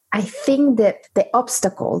I think that the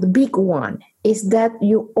obstacle, the big one, is that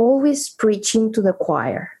you always preaching to the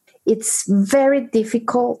choir. It's very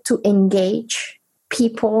difficult to engage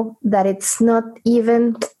people that it's not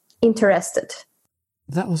even interested.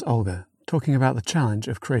 That was Olga talking about the challenge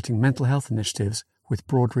of creating mental health initiatives with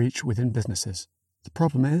broad reach within businesses. The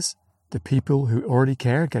problem is, the people who already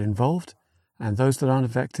care get involved, and those that aren't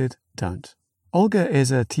affected don't. Olga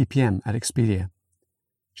is a TPM at Expedia.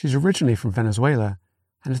 She's originally from Venezuela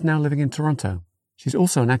and is now living in Toronto. She's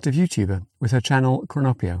also an active YouTuber with her channel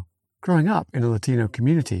Cronopio. Growing up in a Latino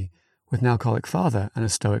community with an alcoholic father and a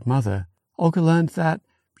stoic mother, Olga learned that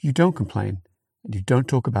you don't complain and you don't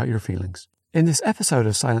talk about your feelings. In this episode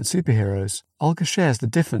of Silent Superheroes, Olga shares the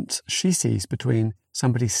difference she sees between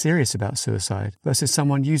somebody serious about suicide versus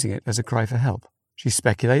someone using it as a cry for help. She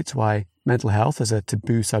speculates why mental health is a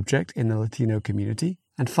taboo subject in the Latino community.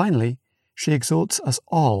 And finally, she exhorts us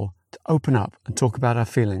all to open up and talk about our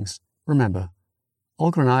feelings. Remember,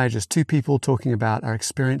 Olga and I are just two people talking about our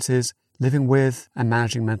experiences living with and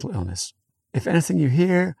managing mental illness. If anything you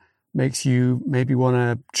hear makes you maybe want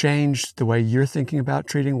to change the way you're thinking about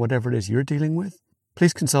treating whatever it is you're dealing with,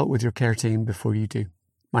 please consult with your care team before you do.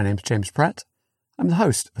 My name's James Pratt. I'm the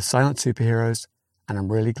host of Silent Superheroes, and I'm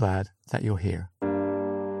really glad that you're here.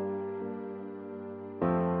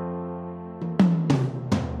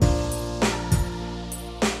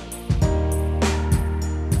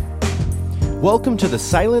 Welcome to the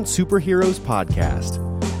Silent Superheroes podcast,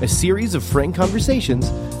 a series of frank conversations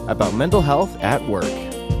about mental health at work.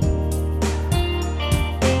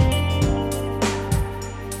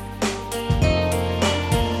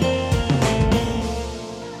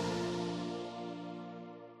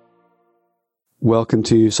 Welcome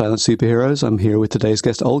to Silent Superheroes. I'm here with today's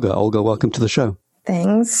guest, Olga. Olga, welcome to the show.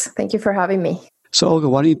 Thanks. Thank you for having me. So, Olga,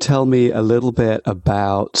 why don't you tell me a little bit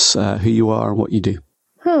about who you are and what you do?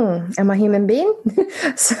 I'm a human being.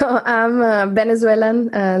 So I'm a Venezuelan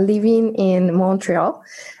living in Montreal,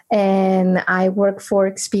 and I work for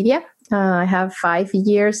Expedia. I have 5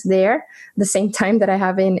 years there, the same time that I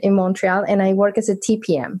have in Montreal, and I work as a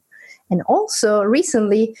TPM. And also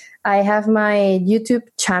recently, I have my YouTube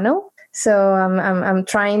channel. So I'm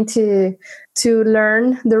trying to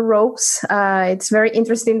learn the ropes. It's very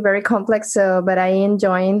interesting, very complex. But I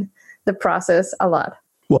enjoy the process a lot.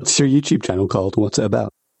 What's your YouTube channel called? What's it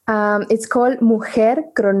about? It's called Mujer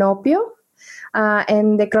Cronopio.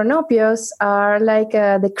 And the Cronopios are like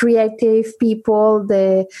the creative people,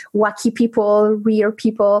 the wacky people, weird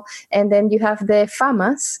people. And then you have the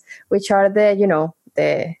famas, which are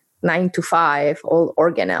the 9 to 5, all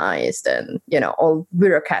organized and, all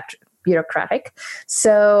bureaucratic.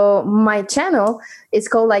 So my channel is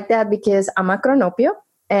called like that because I'm a Cronopio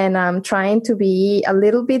and I'm trying to be a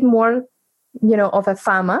little bit more, of a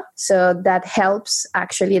fama. So that helps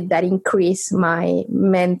actually, that increase my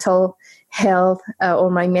mental health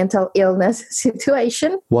or my mental illness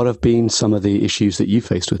situation. What have been some of the issues that you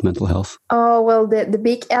faced with mental health? Oh, well, the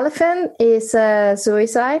big elephant is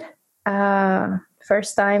suicide.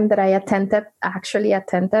 First time that I attempted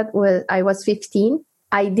was I was 15.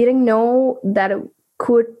 I didn't know that it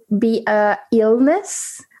could be a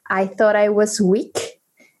illness. I thought I was weak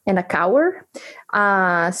and a coward.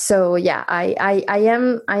 So yeah, I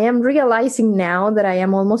am realizing now that I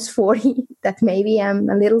am almost 40 that maybe I'm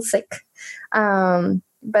a little sick.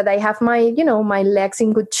 But I have my legs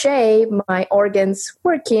in good shape, my organs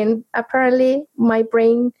working. Apparently, my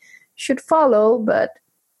brain should follow, but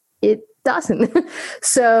it doesn't.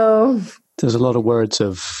 So there's a lot of words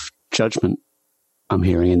of judgment I'm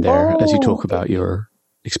hearing in there as you talk about your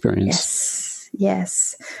experience.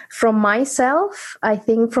 Yes. From myself, I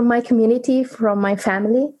think from my community, from my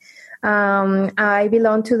family. I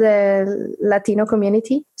belong to the Latino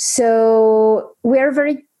community. So we're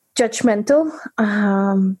very judgmental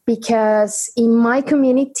because in my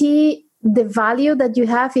community, the value that you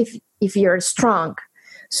have if you're strong.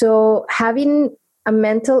 So having a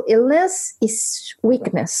mental illness is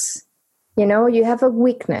weakness. You have a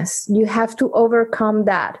weakness. You have to overcome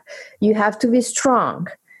that. You have to be strong,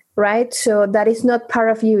 right? So that is not part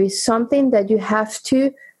of you. It's something that you have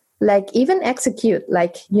to even execute.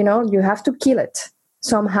 You have to kill it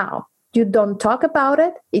somehow. You don't talk about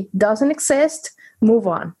it. It doesn't exist. Move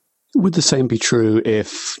on. Would the same be true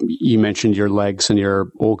if you mentioned your legs and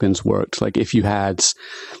your organs worked? Like if you had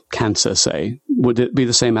cancer, say, would it be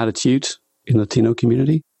the same attitude in the Latino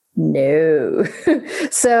community? No.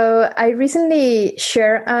 So I recently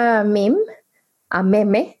shared a meme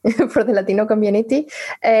for the Latino community.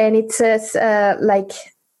 And it says,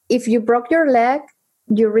 if you broke your leg,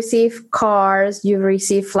 you receive cars, you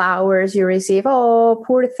receive flowers, you receive, oh,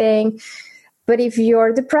 poor thing. But if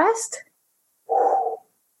you're depressed,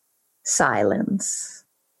 silence.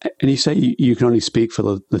 And you say you can only speak for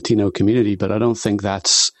the Latino community, but I don't think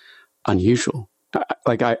that's unusual.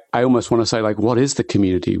 I almost want to say, like, what is the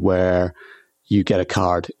community where you get a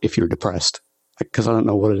card if you're depressed? Because I don't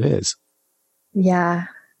know what it is. Yeah,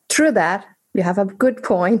 true that. You have a good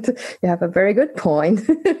point. You have a very good point.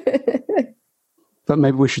 But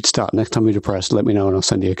maybe we should start. Next time you're depressed, let me know and I'll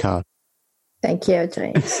send you a card. Thank you,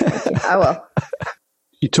 James. Thank you. I will.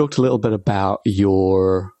 You talked a little bit about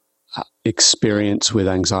your experience with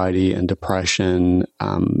anxiety and depression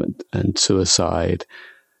and suicide.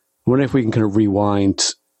 I wonder if we can kind of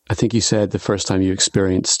rewind. I think you said the first time you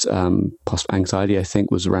experienced anxiety, I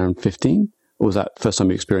think, was around 15. Or was that the first time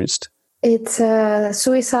you experienced? It's a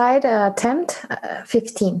suicide attempt,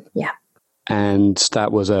 15, yeah. And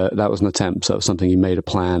that was an attempt. So it was something you made a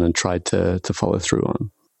plan and tried to follow through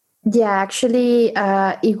on. Yeah, actually,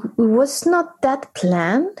 it was not that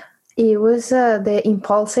planned. It was the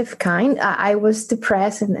impulsive kind. I was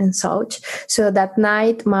depressed and such. So that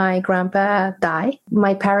night, my grandpa died.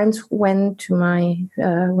 My parents went to my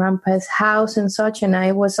grandpa's house and such, and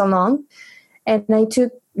I was alone. And I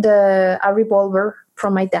took a revolver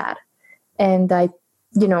from my dad, and I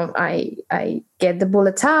get the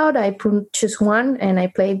bullets out. I choose one, and I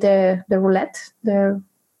play the roulette, the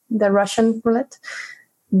Russian roulette.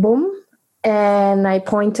 Boom. And I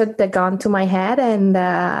pointed the gun to my head, and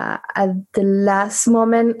at the last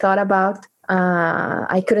moment thought about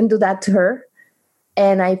I couldn't do that to her.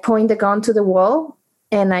 And I point the gun to the wall,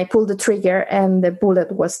 and I pulled the trigger, and the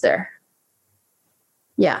bullet was there.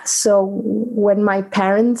 Yeah, so when my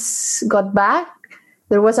parents got back,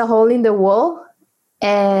 there was a hole in the wall,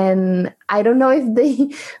 and I don't know if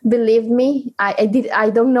they believed me. I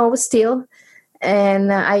don't know still.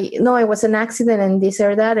 And I know it was an accident and this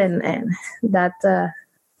or that, and that,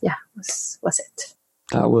 was it.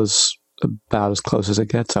 That was about as close as it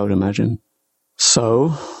gets, I would imagine.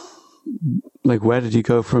 So, like, where did you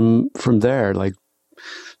go from there? Like,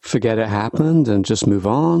 forget it happened and just move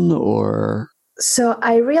on, or? So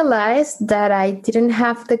I realized that I didn't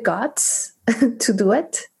have the guts to do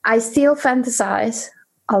it. I still fantasize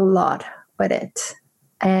a lot with it.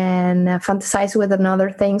 And fantasize with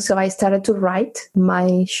another thing. So I started to write.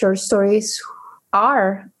 My short stories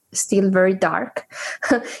are still very dark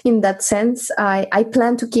in that sense. I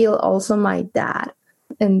plan to kill also my dad.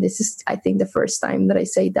 And this is, I think, the first time that I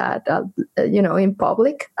say that, in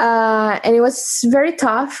public. And it was very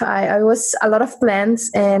tough. I was a lot of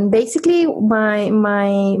plans. And basically my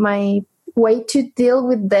way to deal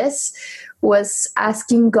with this was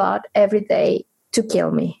asking God every day to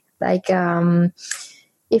kill me. Like,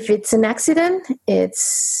 if it's an accident,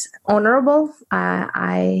 it's honorable.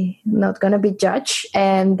 I'm not going to be judged,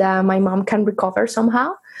 and my mom can recover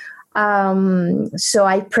somehow. So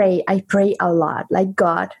I pray a lot. Like,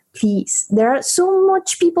 God, please, there are so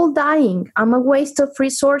much people dying. I'm a waste of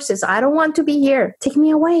resources. I don't want to be here. Take me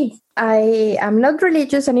away. I am not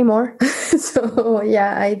religious anymore. So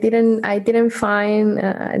yeah, I didn't find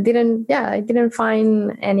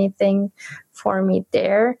anything for me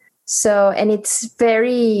there. So, and it's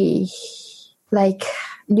very, like,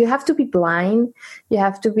 you have to be blind, you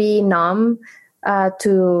have to be numb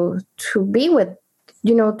to be with,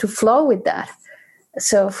 to flow with that.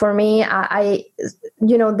 So for me, the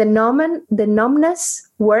numbness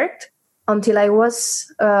worked until I was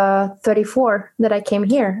 34 that I came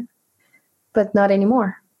here, but not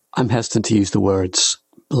anymore. I'm hesitant to use the words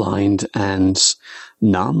blind and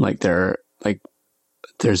numb. Like,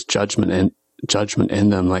 there's judgment in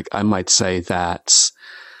them. Like, I might say that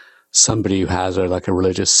somebody who has a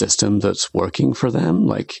religious system that's working for them,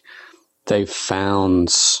 like, they've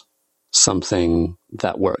found something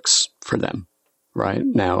that works for them. Right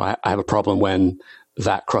now, I have a problem when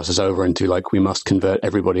that crosses over into, like, we must convert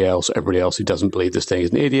everybody else who doesn't believe this thing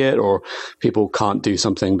is an idiot, or people can't do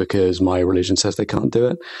something because my religion says they can't do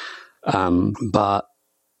it. But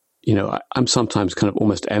I'm sometimes kind of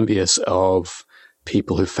almost envious of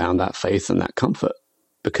people who found that faith and that comfort,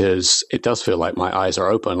 because it does feel like my eyes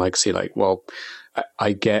are open. Like, see, like, well,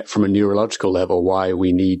 I get from a neurological level why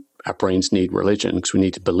our brains need religion, because we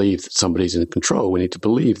need to believe that somebody's in control. We need to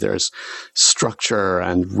believe there's structure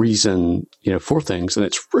and reason, for things. And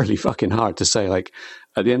it's really fucking hard to say, like,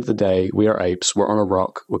 at the end of the day, we are apes. We're on a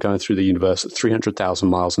rock. We're going through the universe at 300,000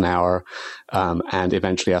 miles an hour. And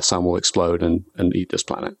eventually our sun will explode and eat this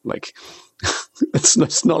planet. Like,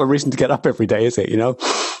 it's not a reason to get up every day, is it?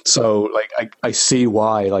 So, like, I see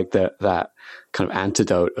why, like, that kind of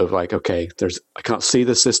antidote of, like, okay, I can't see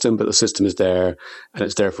the system, but the system is there and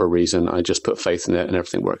it's there for a reason. I just put faith in it and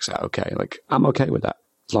everything works out okay. Like, I'm okay with that.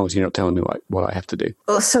 as long as you're not telling me what I have to do.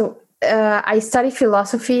 So I studied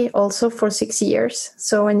philosophy also for 6 years.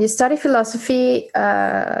 So when you study philosophy,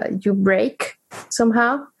 you break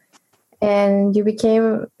somehow, and you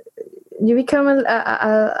become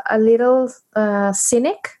a little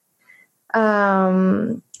cynic,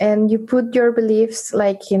 and you put your beliefs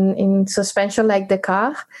like in suspension, like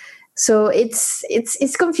Descartes. So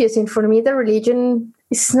it's confusing for me. The religion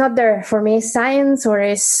is not there for me. Science or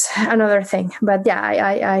is another thing. But yeah,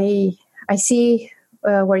 I see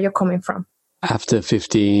where you're coming from. After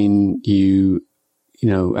 15,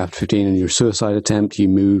 after 15 and your suicide attempt, you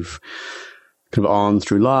move kind of on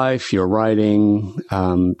through life. You're writing,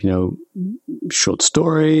 short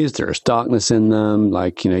stories. There's darkness in them.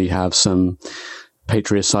 Like, you have some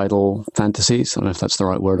patricidal fantasies. I don't know if that's the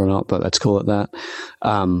right word or not, but let's call it that.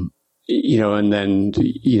 And then,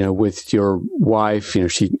 with your wife,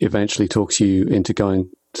 she eventually talks you into going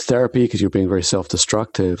to therapy because you're being very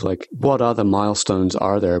self-destructive. Like, what other milestones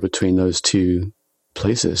are there between those two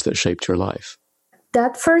places that shaped your life?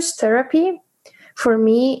 That first therapy for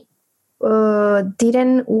me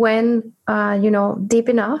didn't went, deep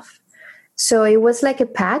enough. So it was like a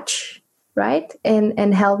patch, right?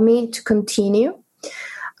 And helped me to continue.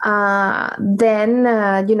 Then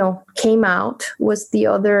came out was the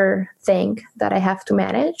other thing that I have to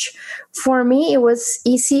manage. For me, it was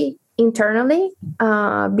easy internally.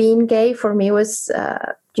 Being gay for me was,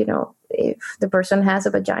 if the person has a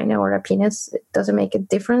vagina or a penis, it doesn't make a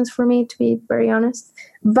difference for me, to be very honest.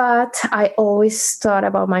 But I always thought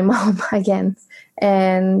about my mom again.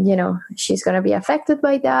 And, she's going to be affected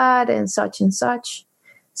by that and such and such.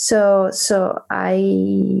 So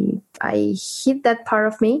I hid that part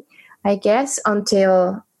of me, I guess,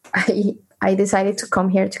 until I decided to come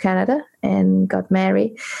here to Canada and got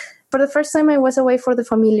married. For the first time, I was away for the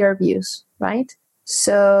familiar abuse, right?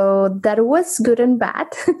 So that was good and bad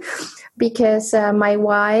because my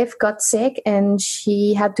wife got sick and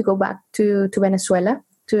she had to go back to Venezuela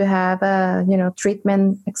to have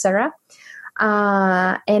treatment, etc.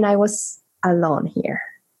 And I was alone here,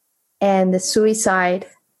 and the suicide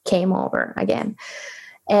came over again.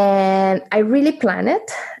 And I really planned it.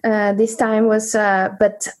 This time was,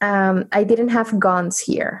 but I didn't have guns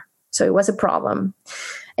here. So it was a problem.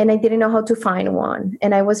 And I didn't know how to find one.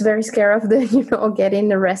 And I was very scared of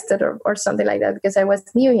getting arrested or something like that because I was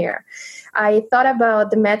new here. I thought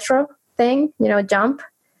about the metro thing, jump,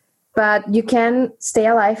 but you can stay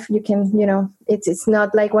alive. You can, it's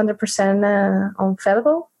not like 100%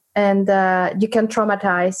 unfallible. And you can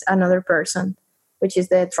traumatize another person, which is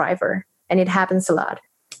the driver. And it happens a lot.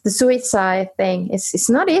 The suicide thing it's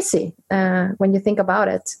not easy when you think about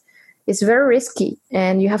it. It's very risky,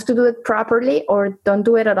 and you have to do it properly or don't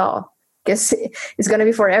do it at all because it's going to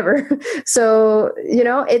be forever. So,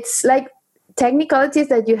 it's like technicalities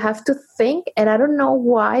that you have to think. And I don't know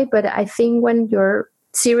why, but I think when you're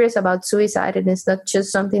serious about suicide and it's not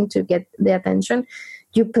just something to get the attention,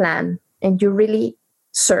 you plan and you really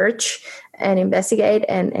search and investigate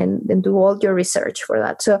and do all your research for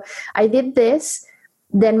that. So I did this.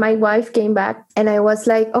 Then my wife came back and I was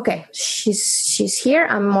like, okay, she's here.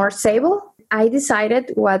 I'm more stable. I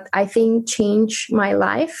decided what I think changed my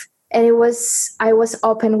life. And I was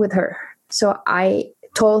open with her. So I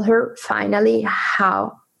told her finally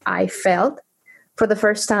how I felt for the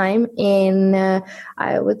first time. And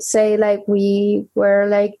I would say like we were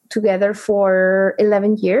like together for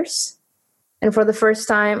 11 years. And for the first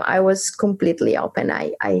time, I was completely open.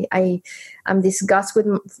 I'm disgusted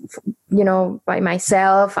with, by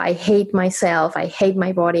myself. I hate myself. I hate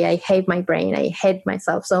my body. I hate my brain. I hate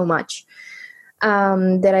myself so much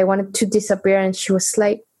that I wanted to disappear. And she was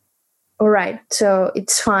like, all right, so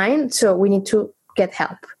it's fine. So we need to get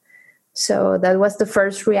help. So that was the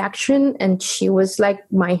first reaction. And she was like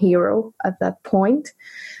my hero at that point.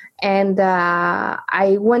 And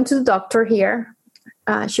I went to the doctor here.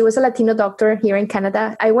 She was a Latino doctor here in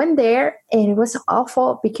Canada. I went there and it was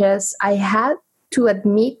awful because I had to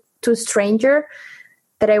admit to a stranger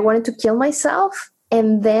that I wanted to kill myself.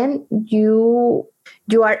 And then you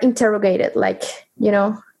are interrogated, like,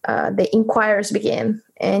 the inquiries begin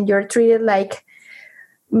and you're treated like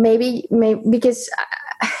maybe because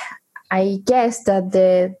I guess that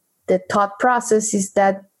the thought process is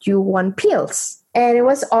that you want pills. And it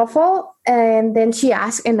was awful. And then she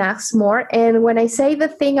asked and asked more. And when I say the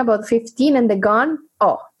thing about 15 and the gun,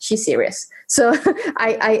 oh, she's serious. So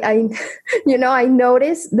I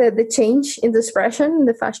noticed the change in the expression,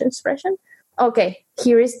 the facial expression. Okay,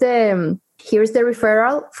 here's the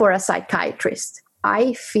referral for a psychiatrist.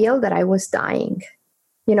 I feel that I was dying.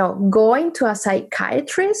 Going to a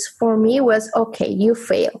psychiatrist for me was, okay, you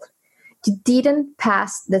failed. you didn't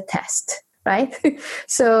pass the test, right?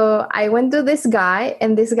 So I went to this guy,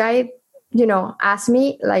 and this guy, asked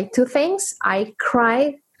me like two things. I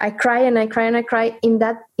cry and I cry in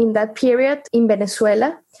that period in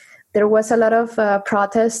Venezuela. There was a lot of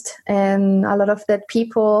protest and a lot of dead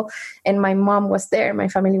people, and my mom was there, my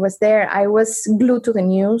family was there. I was glued to the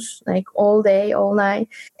news like all day, all night.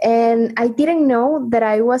 And I didn't know that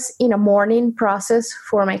I was in a mourning process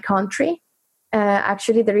for my country.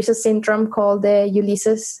 Actually, there is a syndrome called the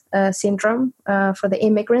Ulysses syndrome for the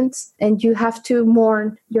immigrants, and you have to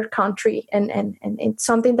mourn your country, and it's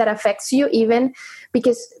something that affects you, even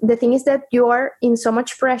because the thing is that you are in so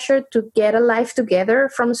much pressure to get a life together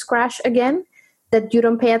from scratch again that you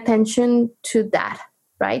don't pay attention to that,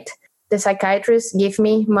 right? The psychiatrist gave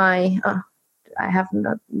me my, I have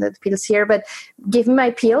not the pills here, but give me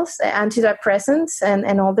my pills, antidepressants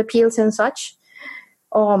and all the pills and such.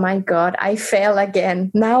 Oh my God, I fell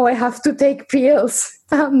again. Now I have to take pills.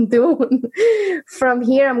 I'm doomed. From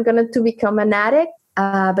here, I'm going to become an addict.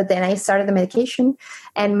 But then I started the medication,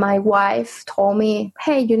 and my wife told me,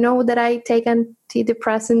 hey, you know that I take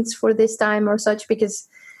antidepressants for this time or such because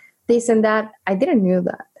this and that. I didn't know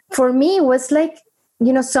that. For me, it was like,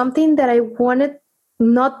 something that I wanted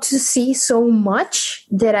not to see so much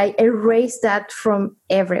that I erased that from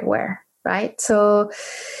everywhere. Right. So,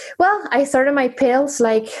 well, I started my pills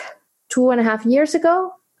like 2.5 years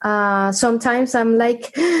ago. Sometimes I'm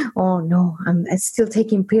like, oh no, I'm still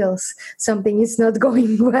taking pills. Something is not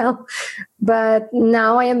going well. But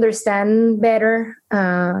now I understand better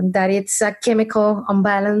that it's a chemical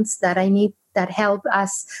imbalance that I need that help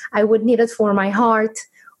as I would need it for my heart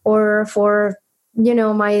or for,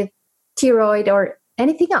 my thyroid or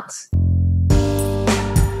anything else.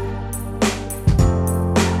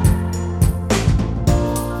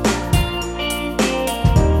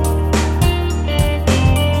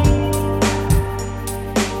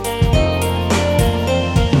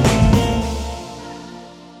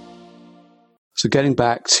 So getting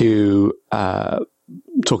back to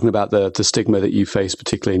talking about the stigma that you face,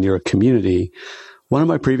 particularly in your community, one of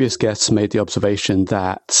my previous guests made the observation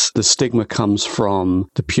that the stigma comes from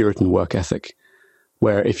the Puritan work ethic,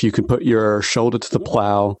 where if you can put your shoulder to the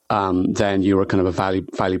plow, then you are kind of a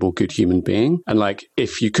valuable, good human being. And like,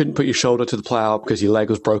 if you couldn't put your shoulder to the plow because your leg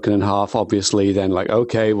was broken in half, obviously, then like,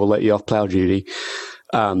 okay, we'll let you off plow duty.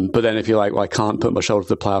 But then if you're like, well, I can't put my shoulder to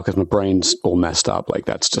the plow because my brain's all messed up, like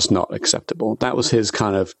that's just not acceptable. That was his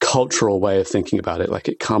kind of cultural way of thinking about it. Like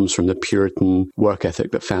it comes from the Puritan work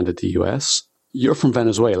ethic that founded the US. You're from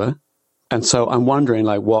Venezuela. And so I'm wondering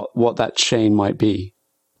like what that chain might be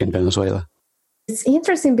in Venezuela. It's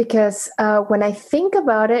interesting because when I think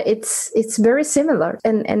about it, it's very similar.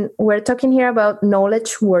 And we're talking here about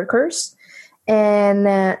knowledge workers.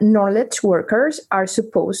 And knowledge workers are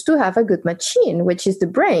supposed to have a good machine, which is the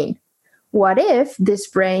brain. What if this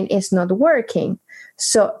brain is not working?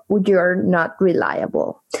 So you're not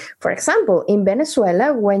reliable. For example, in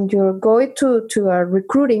Venezuela, when you're going to a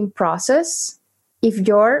recruiting process, if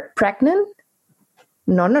you're pregnant,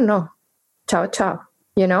 no, ciao.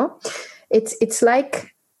 It's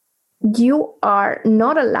like you are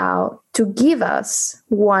not allowed to give us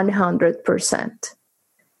 100%.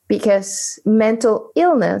 Because mental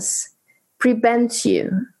illness prevents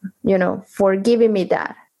you, for giving me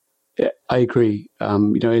that. Yeah, I agree.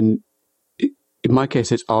 In my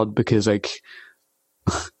case, it's odd because like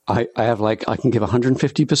I have like I can give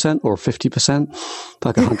 150% or 50%.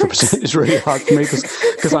 Like 100% is really hard for me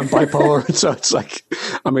because I'm bipolar, and so it's like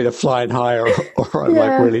I'm either flying high or I'm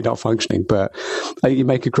like really not functioning. But you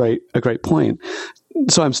make a great point.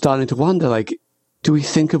 So I'm starting to wonder, like, do we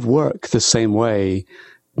think of work the same way?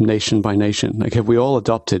 Nation by nation, like have we all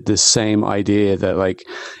adopted this same idea that like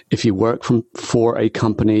if you work for a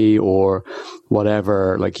company or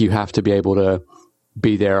whatever, like you have to be able to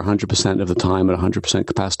be there 100% of the time at 100%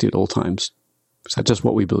 capacity at all times? Is that just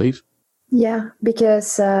what we believe? Yeah,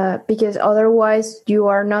 because otherwise you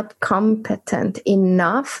are not competent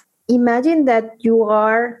enough. Imagine that you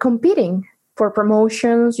are competing for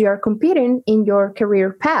promotions, you are competing in your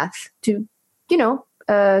career path to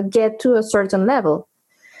get to a certain level.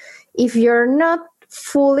 If you're not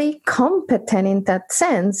fully competent in that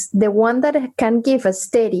sense, the one that can give a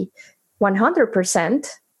steady 100%,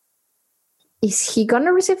 is he going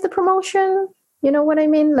to receive the promotion? You know what I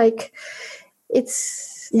mean? Like,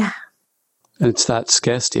 yeah. And it's that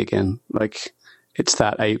scarcity again. Like, it's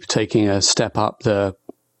that ape taking a step up the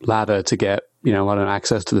ladder to get,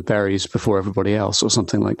 access to the berries before everybody else or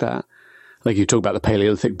something like that. like you talk about the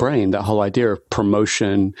Paleolithic brain, that whole idea of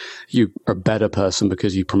promotion, you are a better person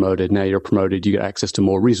because you promoted. Now you're promoted, you get access to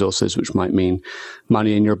more resources, which might mean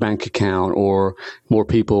money in your bank account or more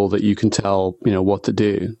people that you can tell, what to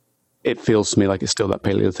do. It feels to me like it's still that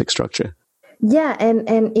Paleolithic structure. Yeah.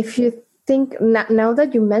 And if you think, now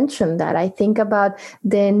that you mentioned that, I think about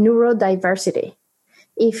the neurodiversity.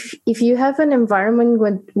 If you have an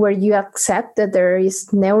environment where you accept that there is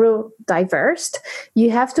neurodiverse,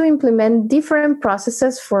 you have to implement different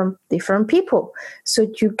processes for different people.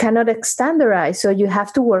 So you cannot standardize. So you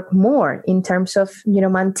have to work more in terms of,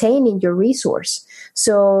 maintaining your resource.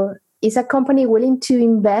 So is a company willing to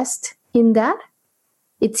invest in that?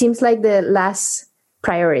 It seems like the last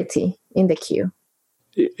priority in the queue.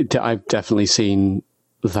 I've definitely seen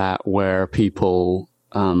that where people,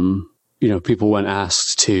 people when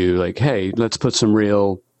asked to like, hey, let's put some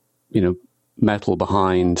real, metal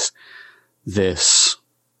behind this,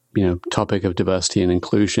 topic of diversity and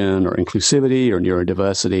inclusion or inclusivity or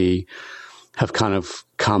neurodiversity, have kind of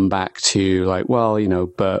come back to like, well,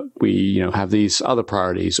 but we, have these other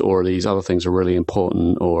priorities or these other things are really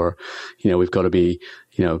important, or, we've got to be,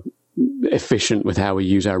 efficient with how we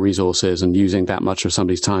use our resources, and using that much of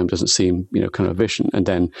somebody's time doesn't seem, kind of efficient. And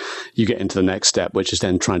then you get into the next step, which is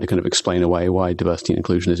then trying to kind of explain away why diversity and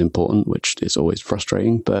inclusion is important, which is always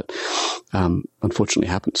frustrating, but unfortunately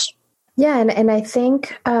happens. Yeah, and I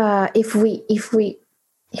think if we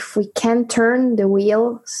can turn the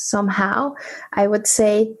wheel somehow, I would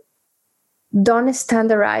say don't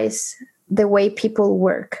standardize the way people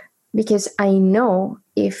work. Because I know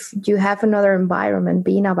if you have another environment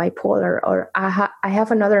being a bipolar, or I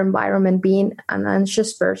have another environment being an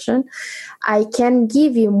anxious person, I can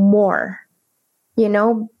give you more,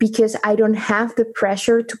 because I don't have the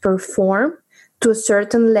pressure to perform to a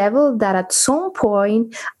certain level that at some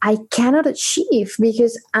point I cannot achieve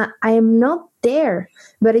because I am not there.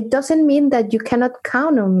 But it doesn't mean that you cannot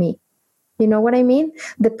count on me. You know what I mean?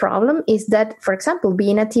 The problem is that, for example,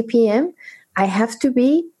 being a TPM, I have to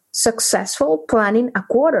be successful planning a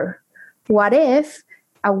quarter. What if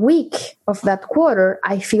a week of that quarter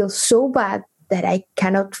I feel so bad that I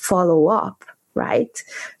cannot follow up, right?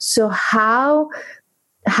 So how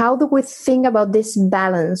do we think about this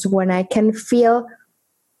balance when I can feel,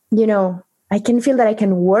 I can feel that I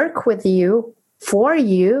can work with you, for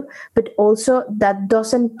you, but also that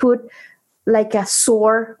doesn't put like a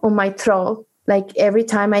sore on my throat. Like every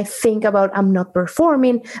time I think about I'm not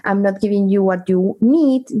performing, I'm not giving you what you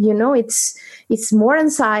need, it's more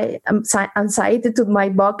anxiety to my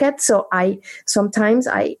bucket. So sometimes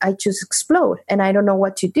I just explode and I don't know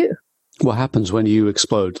what to do. What happens when you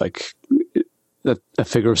explode? Like a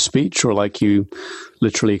figure of speech, or like you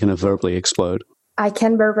literally kind of verbally explode? I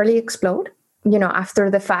can verbally explode.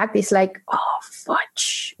 After the fact, it's like, oh,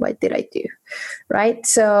 fudge, what did I do? Right.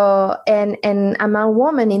 So, and I'm a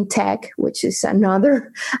woman in tech, which is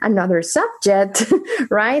another subject,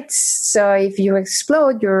 right? So if you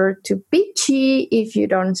explode, you're too bitchy. If you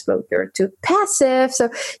don't explode, you're too passive.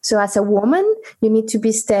 So as a woman, you need to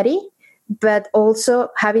be steady, but also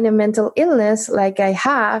having a mental illness like I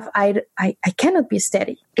have, I cannot be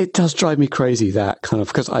steady. It does drive me crazy, that kind of,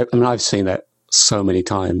 because I've seen that so many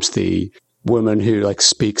times. The woman who like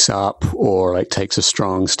speaks up or like takes a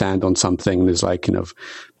strong stand on something and is like,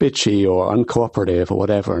 bitchy or uncooperative or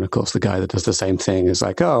whatever. And of course, the guy that does the same thing is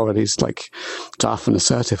like, oh, and he's like tough and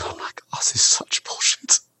assertive. I'm like, oh, this is such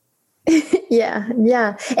bullshit. Yeah.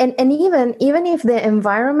 And even if the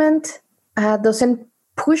environment doesn't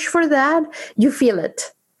push for that, you feel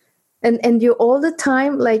it. And you all the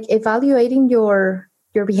time like evaluating your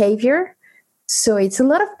behavior. So it's a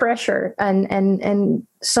lot of pressure, and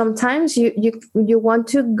sometimes you want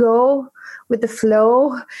to go with the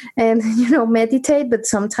flow and meditate, but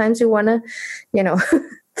sometimes you want to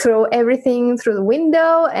throw everything through the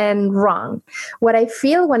window and run. What I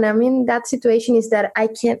feel when I'm in that situation is that I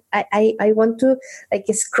want to like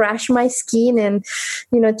scratch my skin and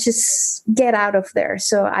just get out of there.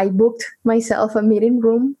 So I booked myself a meeting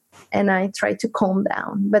room and I try to calm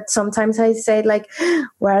down. But sometimes I say like,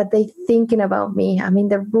 what are they thinking about me? I'm in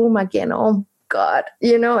the room again. Oh God.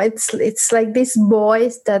 It's like this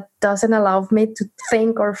voice that doesn't allow me to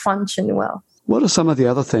think or function well. What are some of the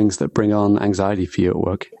other things that bring on anxiety for you at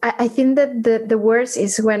work? I think that the worst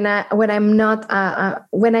is when I'm not,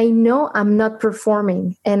 when I know I'm not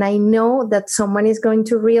performing and I know that someone is going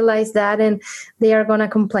to realize that and they are going to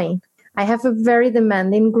complain. I have a very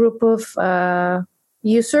demanding group of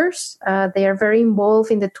users. They are very involved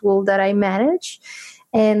in the tool that I manage.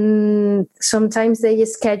 And sometimes they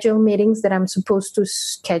schedule meetings that I'm supposed to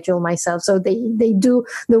schedule myself. So they do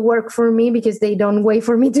the work for me because they don't wait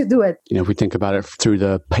for me to do it. If we think about it through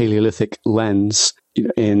the Paleolithic lens,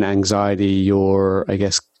 in anxiety, your, I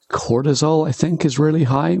guess, cortisol, I think, is really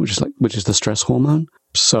high, which is the stress hormone.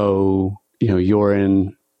 So, you're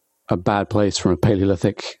in a bad place from a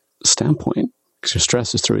Paleolithic standpoint because your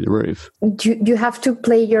stress is through the roof. You have to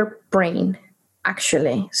play your brain,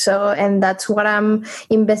 actually. So, and that's what I'm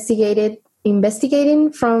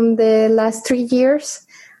investigating from the last 3 years,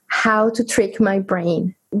 how to trick my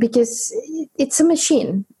brain, because it's a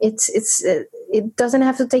machine. It doesn't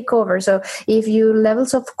have to take over. So if your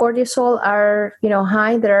levels of cortisol are,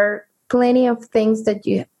 high, there are plenty of things that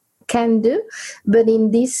you can do. But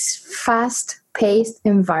in this fast-paced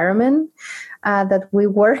environment that we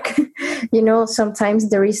work, sometimes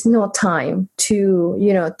there is no time to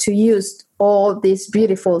use all these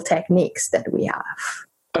beautiful techniques that we have.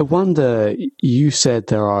 I wonder, you said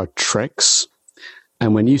there are tricks.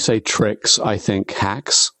 And when you say tricks, I think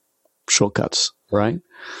hacks, shortcuts, right?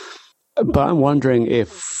 But I'm wondering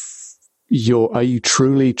if are you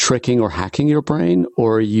truly tricking or hacking your brain,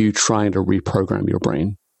 or are you trying to reprogram your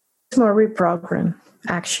brain? It's more reprogram,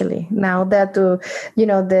 actually. Now that the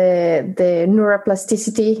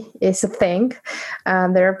neuroplasticity is a thing,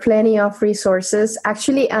 there are plenty of resources.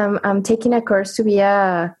 Actually, I'm taking a course to be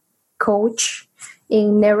a coach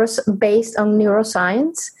based on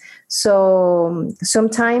neuroscience. So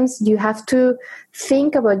sometimes you have to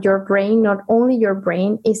think about your brain. Not only your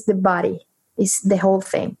brain, is the body, is the whole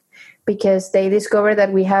thing. Because they discovered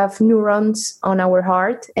that we have neurons on our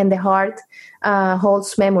heart, and the heart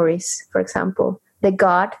holds memories. For example, the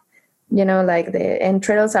gut, like the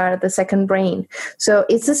entrails are the second brain. So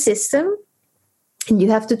it's a system, and you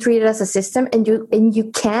have to treat it as a system, and you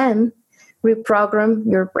can reprogram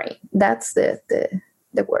your brain. That's the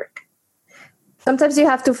work. Sometimes you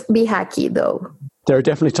have to be hacky, though. There are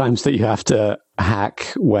definitely times that you have to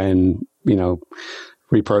hack when,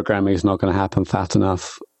 reprogramming is not going to happen fast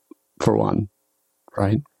enough, for one,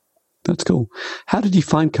 right? That's cool. How did you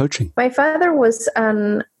find coaching? My father was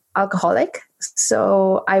an alcoholic,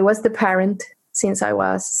 so I was the parent since I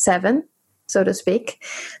was 7, so to speak.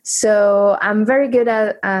 So I'm very good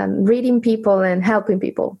at reading people and helping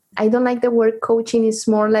people. I don't like the word coaching. It's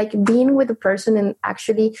more like being with the person and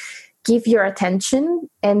actually give your attention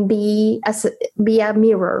and be a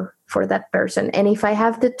mirror for that person. And if I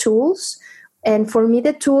have the tools, and for me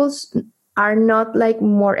the tools are not like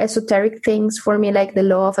more esoteric things for me, like the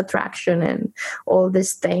law of attraction and all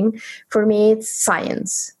this thing. For me, it's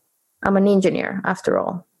science. I'm an engineer after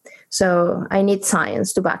all. So I need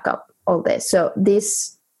science to back up all this. So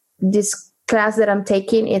this class that I'm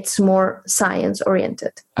taking, it's more science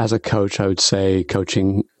oriented. As a coach, I would say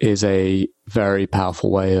coaching is can be a very powerful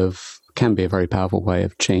way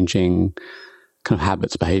of changing kind of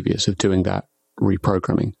habits, behaviors, of doing that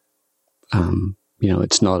reprogramming.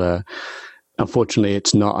 Unfortunately,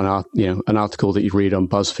 it's not an article that you read on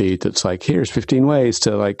BuzzFeed that's like, here's 15 ways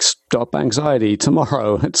to like stop anxiety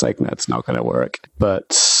tomorrow. It's like, that's not going to work.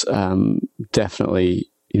 But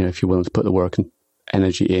definitely, if you're willing to put the work and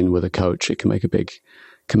energy in with a coach, it can make a big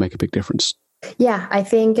difference. Yeah, I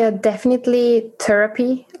think definitely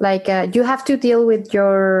therapy. Like you have to deal with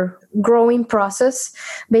your growing process,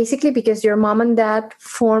 basically because your mom and dad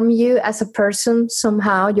form you as a person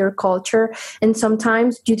somehow, your culture, and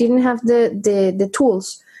sometimes you didn't have the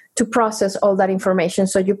tools to process all that information.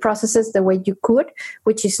 So you process it the way you could,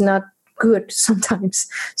 which is not good sometimes.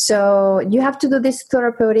 So you have to do this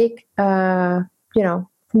therapeutic,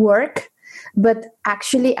 work. But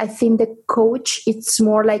actually, I think the coach, it's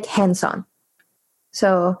more like hands-on.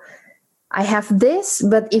 So I have this,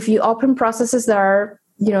 but if you open processes that are,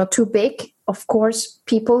 too big, of course,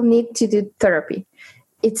 people need to do therapy.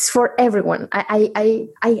 It's for everyone.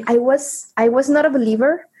 I was not a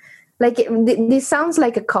believer. Like this sounds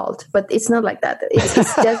like a cult, but it's not like that. It's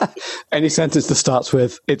just any sentence that starts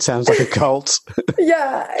with "it sounds like a cult."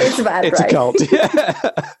 Yeah, it's bad. It's right? a cult. Yeah.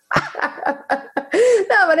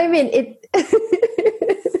 No, but I mean it.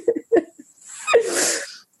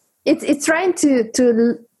 It's trying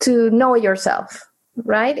to know yourself,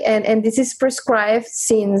 right? And this is prescribed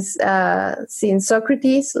since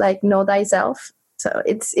Socrates, like know thyself. So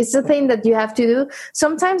it's a thing that you have to do.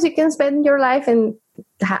 Sometimes you can spend your life and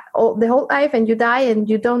the whole life and you die and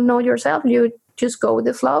you don't know yourself. You just go with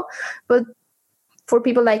the flow. But for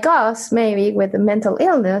people like us, maybe with a mental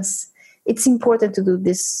illness, it's important to do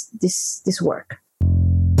this work.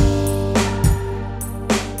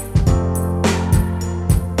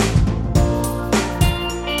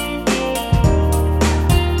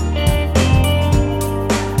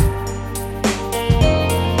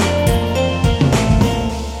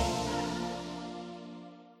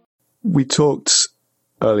 talked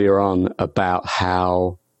earlier on about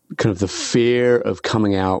how kind of the fear of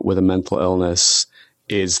coming out with a mental illness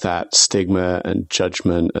is that stigma and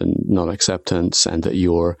judgment and non-acceptance, and that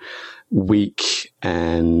you're weak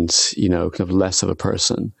and, kind of less of a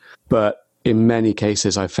person. But in many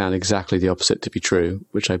cases, I've found exactly the opposite to be true,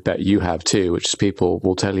 which I bet you have too, which is people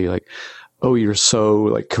will tell you like, oh, you're so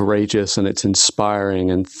like courageous and it's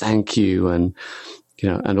inspiring and thank you and,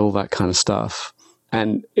 and all that kind of stuff.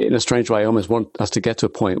 And in a strange way, I almost want us to get to a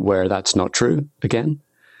point where that's not true again,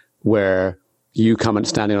 where you come and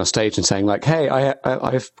standing on a stage and saying like, hey,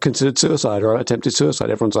 I've considered suicide or attempted suicide.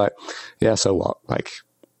 Everyone's like, yeah, so what? Like,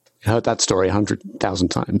 I heard that story 100,000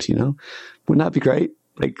 times, Wouldn't that be great?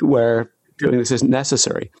 Like, where doing this isn't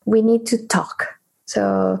necessary. We need to talk.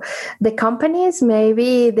 So the companies,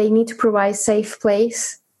 maybe they need to provide safe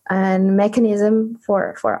place and mechanism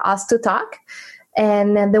for us to talk.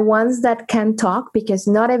 And the ones that can talk, because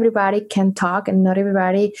not everybody can talk and not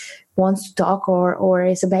everybody wants to talk or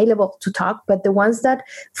is available to talk. But the ones that,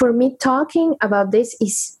 for me, talking about this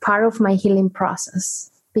is part of my healing process.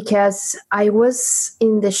 Because I was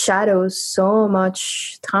in the shadows so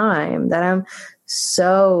much time that I'm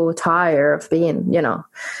so tired of being,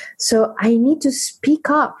 So I need to speak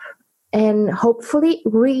up and hopefully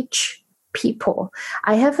reach people.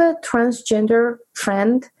 I have a transgender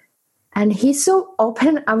friend, and he's so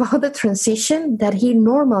open about the transition that he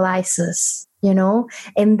normalizes,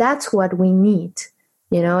 and that's what we need.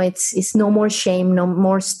 It's no more shame, no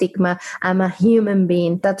more stigma. I'm a human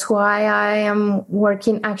being. That's why I am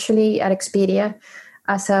working actually at Expedia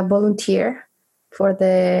as a volunteer for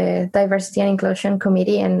the Diversity and Inclusion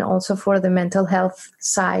Committee and also for the mental health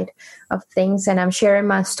side of things. And I'm sharing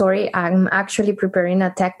my story. I'm actually preparing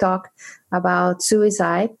a TED Talk about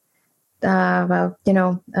suicide, about,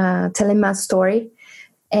 telling my story.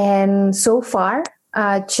 And so far,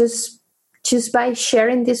 just by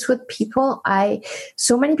sharing this with people,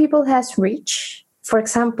 so many people has reached. For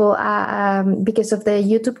example, because of the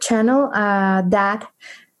YouTube channel, Dad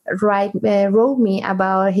wrote me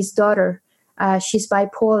about his daughter. She's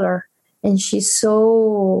bipolar, and she's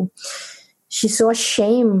so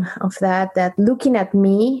ashamed of that looking at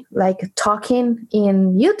me, like talking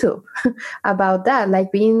in YouTube about that,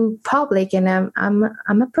 like being public, and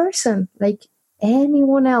I'm a person like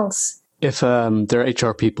anyone else. If there are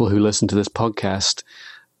HR people who listen to this podcast,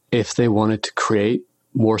 if they wanted to create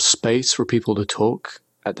more space for people to talk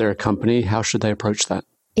at their company, how should they approach that?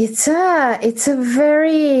 It's a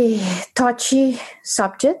very touchy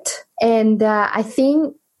subject, and I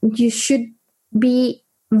think you should be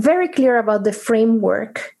very clear about the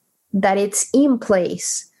framework that it's in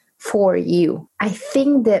place for you. I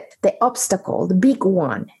think that the obstacle, the big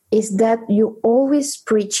one, is that you always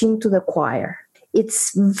preaching to the choir.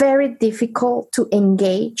 It's very difficult to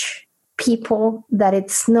engage people that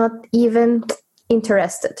it's not even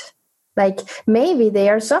interested. Like maybe they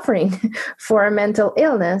are suffering for a mental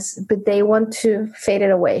illness, but they want to fade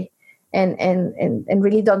it away and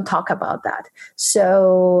really don't talk about that.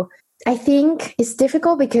 So I think it's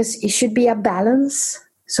difficult because it should be a balance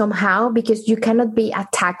somehow, because you cannot be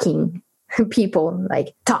attacking people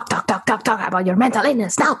like talk about your mental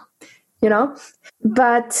illness now,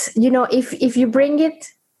 But, if you bring it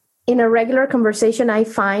in a regular conversation, I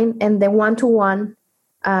find, and the one-to-one,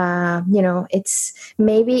 it's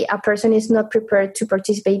maybe a person is not prepared to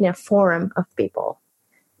participate in a forum of people.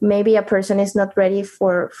 Maybe a person is not ready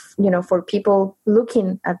for people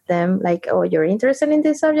looking at them like, oh, you're interested in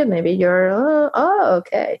this subject. Maybe you're,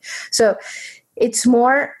 okay. So it's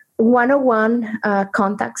more one-on-one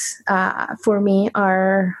contacts for me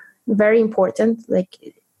are very important,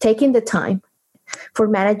 like taking the time for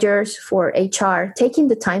managers, for HR, taking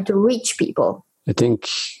the time to reach people. I think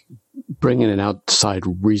bringing in outside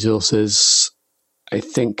resources, I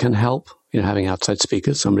think, can help. Having outside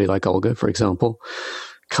speakers, somebody like Olga, for example,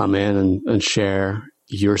 come in and share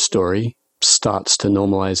your story starts to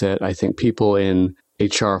normalize it. I think people in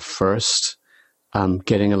HR first,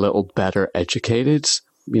 getting a little better educated,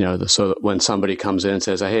 so that when somebody comes in and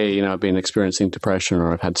says, hey, I've been experiencing depression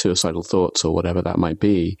or I've had suicidal thoughts or whatever that might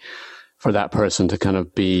be, for that person to kind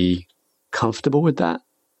of be comfortable with that,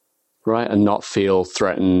 right? And not feel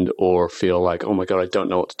threatened or feel like, oh my God, I don't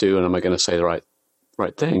know what to do. And am I going to say the right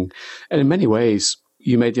thing? And in many ways,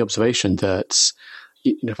 you made the observation that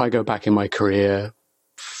if I go back in my career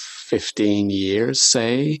 15 years,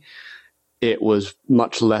 say, it was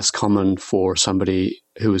much less common for somebody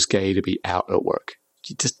who was gay to be out at work.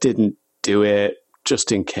 You just didn't do it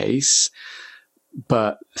just in case.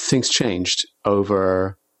 But things changed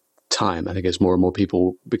over time. I think as more and more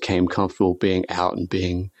people became comfortable being out and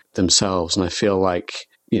being themselves. And I feel like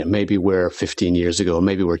maybe we're 15 years ago, or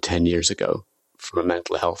maybe we're 10 years ago from a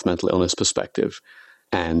mental health, mental illness perspective.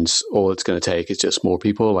 And all it's going to take is just more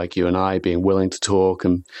people like you and I being willing to talk,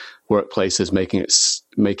 and workplaces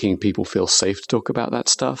making people feel safe to talk about that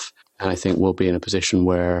stuff. And I think we'll be in a position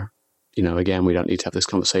where, again, we don't need to have this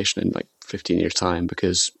conversation in like 15 years' time,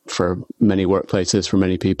 because for many workplaces, for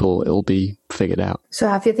many people, it'll be figured out. So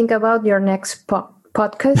have you think about your next podcast?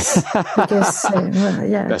 Because,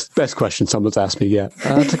 Best question someone's asked me yet.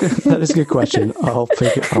 That is a good question. I'll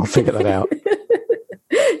figure that out.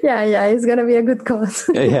 Yeah, it's going to be a good cause.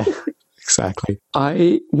 Yeah, exactly.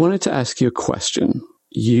 I wanted to ask you a question.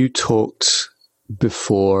 You talked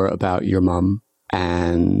before about your mum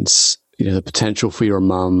and, the potential for your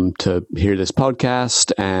mum to hear this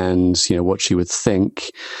podcast and, what she would think.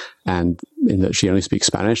 And in that she only speaks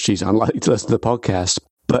Spanish, she's unlikely to listen to the podcast.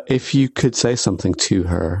 But if you could say something to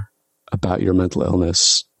her about your mental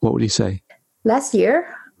illness, what would you say? Last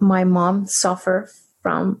year, my mom suffered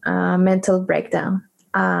from a mental breakdown.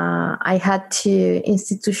 I had to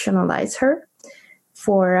institutionalize her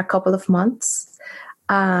for a couple of months.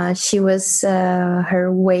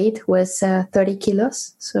 Her weight was 30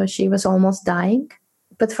 kilos, so she was almost dying.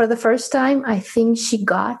 But for the first time, I think she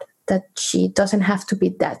got that she doesn't have to be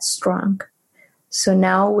that strong. So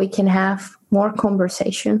now we can have more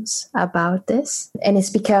conversations about this. And it's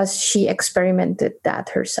because she experimented that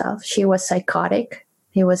herself. She was psychotic.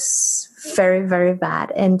 It was very, very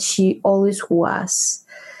bad. And she always was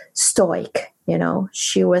stoic,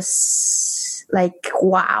 She was like,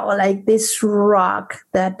 wow, like this rock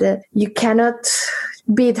that you cannot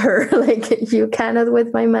beat her, like you cannot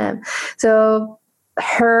with my mom. So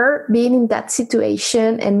her being in that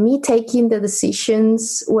situation and me taking the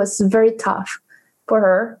decisions was very tough for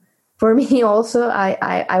her. For me also,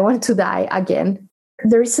 I want to die again.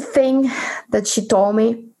 There is a thing that she told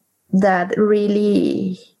me that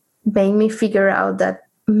really made me figure out that,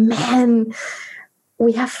 man,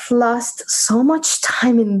 we have lost so much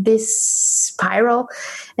time in this spiral.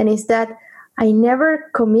 And it's that I never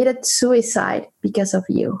committed suicide because of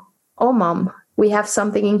you. Oh, Mom, we have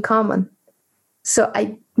something in common. So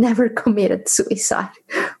I never committed suicide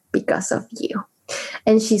because of you.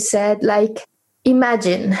 And she said, like,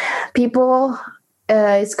 imagine people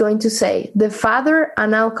is going to say the father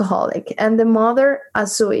an alcoholic and the mother a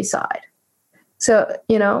suicide. So,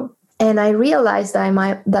 and I realized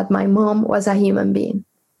that my mom was a human being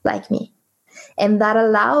like me. And that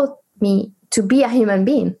allowed me to be a human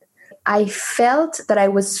being. I felt that I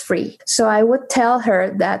was free. So I would tell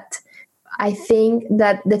her that I think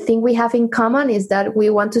that the thing we have in common is that we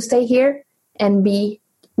want to stay here and be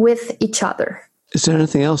with each other. Is there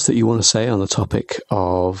anything else that you want to say on the topic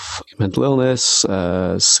of mental illness,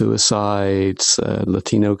 suicide,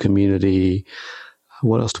 Latino community?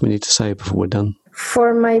 What else do we need to say before we're done?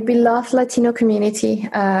 For my beloved Latino community,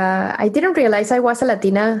 I didn't realize I was a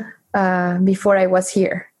Latina before I was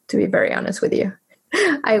here, to be very honest with you.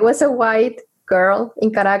 I was a white girl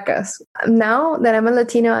in Caracas. Now that I'm a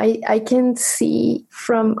Latino, I can see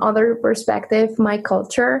from other perspective my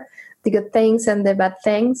culture, the good things and the bad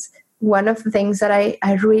things. One of the things that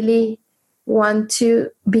I really want to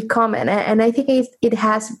become, and I think it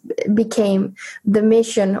has became the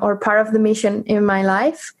mission or part of the mission in my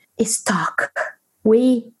life, is talk.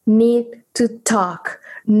 We need to talk.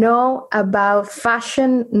 Know about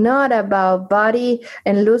fashion, not about body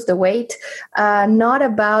and lose the weight, not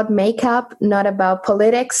about makeup, not about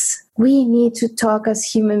politics. We need to talk as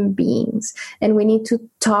human beings, and we need to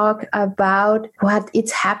talk about what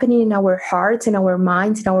is happening in our hearts, in our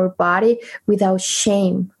minds, in our body without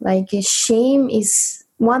shame. Like shame is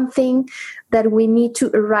one thing that we need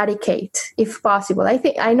to eradicate if possible.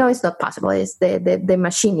 I know it's not possible. It's the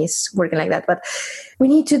machine is working like that, but we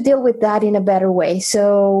need to deal with that in a better way.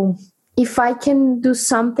 So if I can do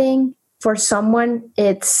something for someone,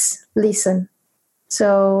 it's listen.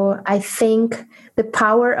 So I think the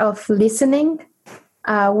power of listening,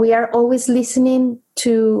 we are always listening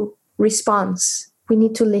to response. We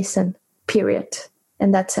need to listen, period.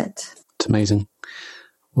 And that's it. It's amazing.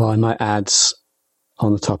 Well, I might add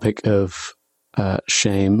on the topic of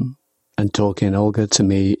shame and talking, Olga, to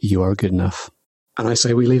me, you are good enough. And I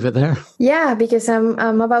say we leave it there. Yeah, because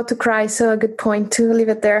I'm about to cry, so a good point to leave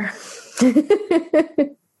it there.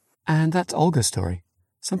 And that's Olga's story.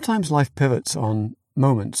 Sometimes life pivots on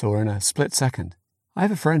moments or in a split second. I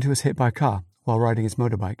have a friend who was hit by a car while riding his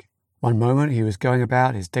motorbike. One moment he was going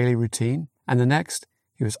about his daily routine, and the next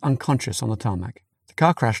he was unconscious on the tarmac. The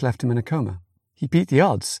car crash left him in a coma. He beat the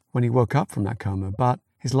odds when he woke up from that coma, but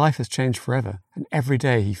his life has changed forever, and every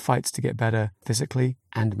day he fights to get better physically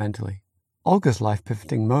and mentally. Olga's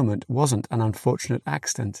life-pivoting moment wasn't an unfortunate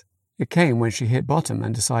accident. It came when she hit bottom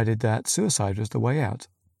and decided that suicide was the way out.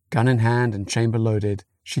 Gun in hand and chamber loaded,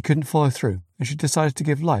 she couldn't follow through, and she decided to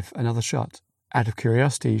give life another shot. Out of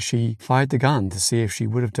curiosity, she fired the gun to see if she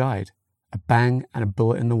would have died. A bang and a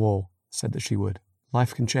bullet in the wall said that she would.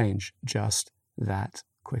 Life can change just that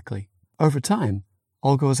quickly. Over time,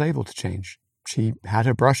 Olga was able to change. She had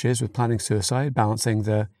her brushes with planning suicide, balancing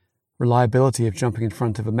the reliability of jumping in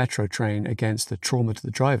front of a metro train against the trauma to the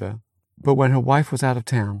driver. But when her wife was out of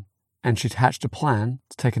town and she'd hatched a plan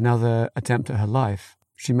to take another attempt at her life,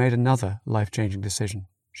 she made another life-changing decision.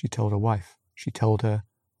 She told her wife. She told her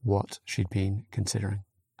what she'd been considering.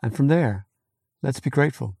 And from there, let's be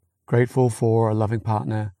grateful. Grateful for a loving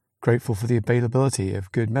partner, grateful for the availability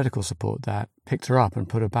of good medical support that picked her up and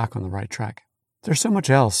put her back on the right track. There's so much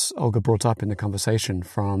else Olga brought up in the conversation,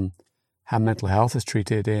 from how mental health is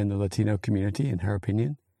treated in the Latino community, in her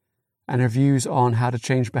opinion, and her views on how to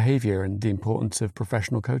change behavior and the importance of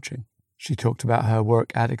professional coaching. She talked about her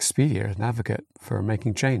work at Expedia as an advocate for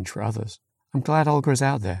making change for others. I'm glad Olga is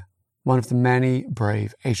out there, one of the many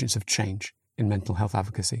brave agents of change in mental health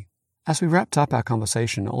advocacy. As we wrapped up our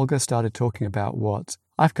conversation, Olga started talking about what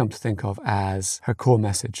I've come to think of as her core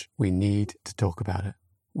message. We need to talk about it.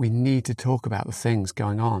 We need to talk about the things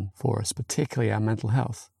going on for us, particularly our mental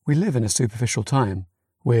health. We live in a superficial time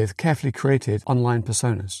with carefully created online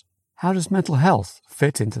personas. How does mental health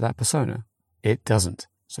fit into that persona? It doesn't,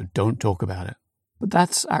 so don't talk about it. But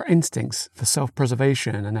that's our instincts for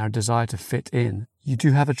self-preservation and our desire to fit in. You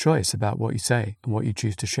do have a choice about what you say and what you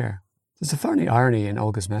choose to share. There's a funny irony in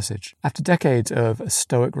Olga's message. After decades of a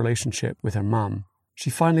stoic relationship with her mum,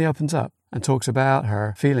 she finally opens up and talks about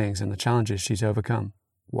her feelings and the challenges she's overcome.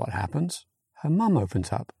 What happens? Her mum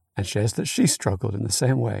opens up and shares that she struggled in the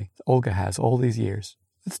same way that Olga has all these years.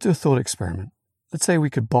 Let's do a thought experiment. Let's say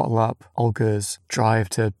we could bottle up Olga's drive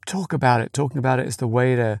to talk about it. Talking about it is the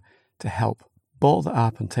way to help. Bottle it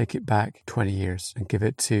up and take it back 20 years and give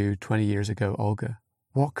it to 20 years ago Olga.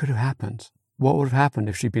 What could have happened? What would have happened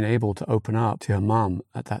if she'd been able to open up to her mum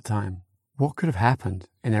at that time? What could have happened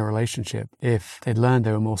in their relationship if they'd learned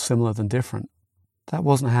they were more similar than different? That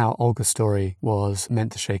wasn't how Olga's story was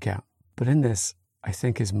meant to shake out. But in this, I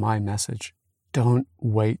think, is my message. Don't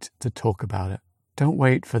wait to talk about it. Don't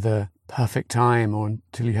wait for the perfect time or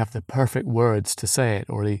until you have the perfect words to say it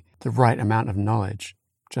or the right amount of knowledge.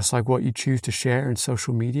 Just like what you choose to share in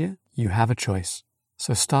social media, you have a choice.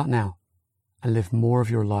 So start now and live more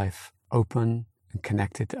of your life open and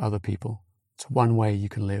connected to other people. It's one way you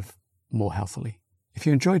can live more healthily. If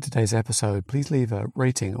you enjoyed today's episode, please leave a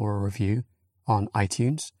rating or a review on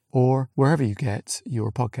iTunes or wherever you get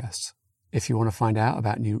your podcasts. If you want to find out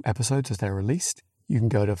about new episodes as they're released, you can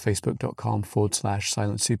go to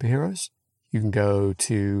facebook.com/Silent Superheroes. You can go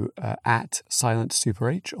to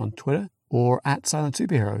 @SilentSuperH on Twitter or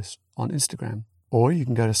 @SilentSuperheroes on Instagram. Or you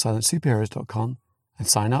can go to silentsuperheroes.com and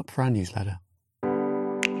sign up for our newsletter.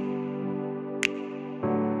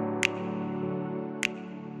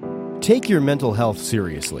 Take your mental health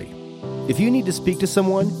seriously. If you need to speak to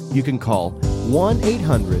someone, you can call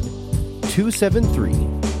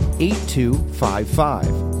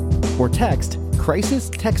 1-800-273-8255 or text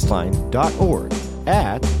crisistextline.org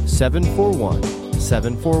at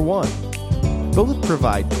 741-741. Both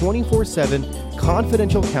provide 24/7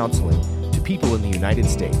 confidential counseling to people in the United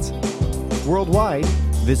States. Worldwide,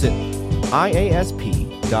 visit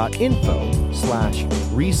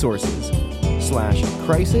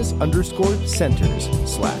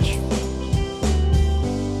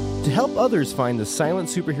iasp.info/resources/crisis_centers/. To help others find the Silent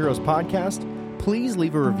Superheroes podcast, please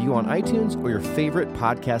leave a review on iTunes or your favorite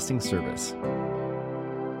podcasting service.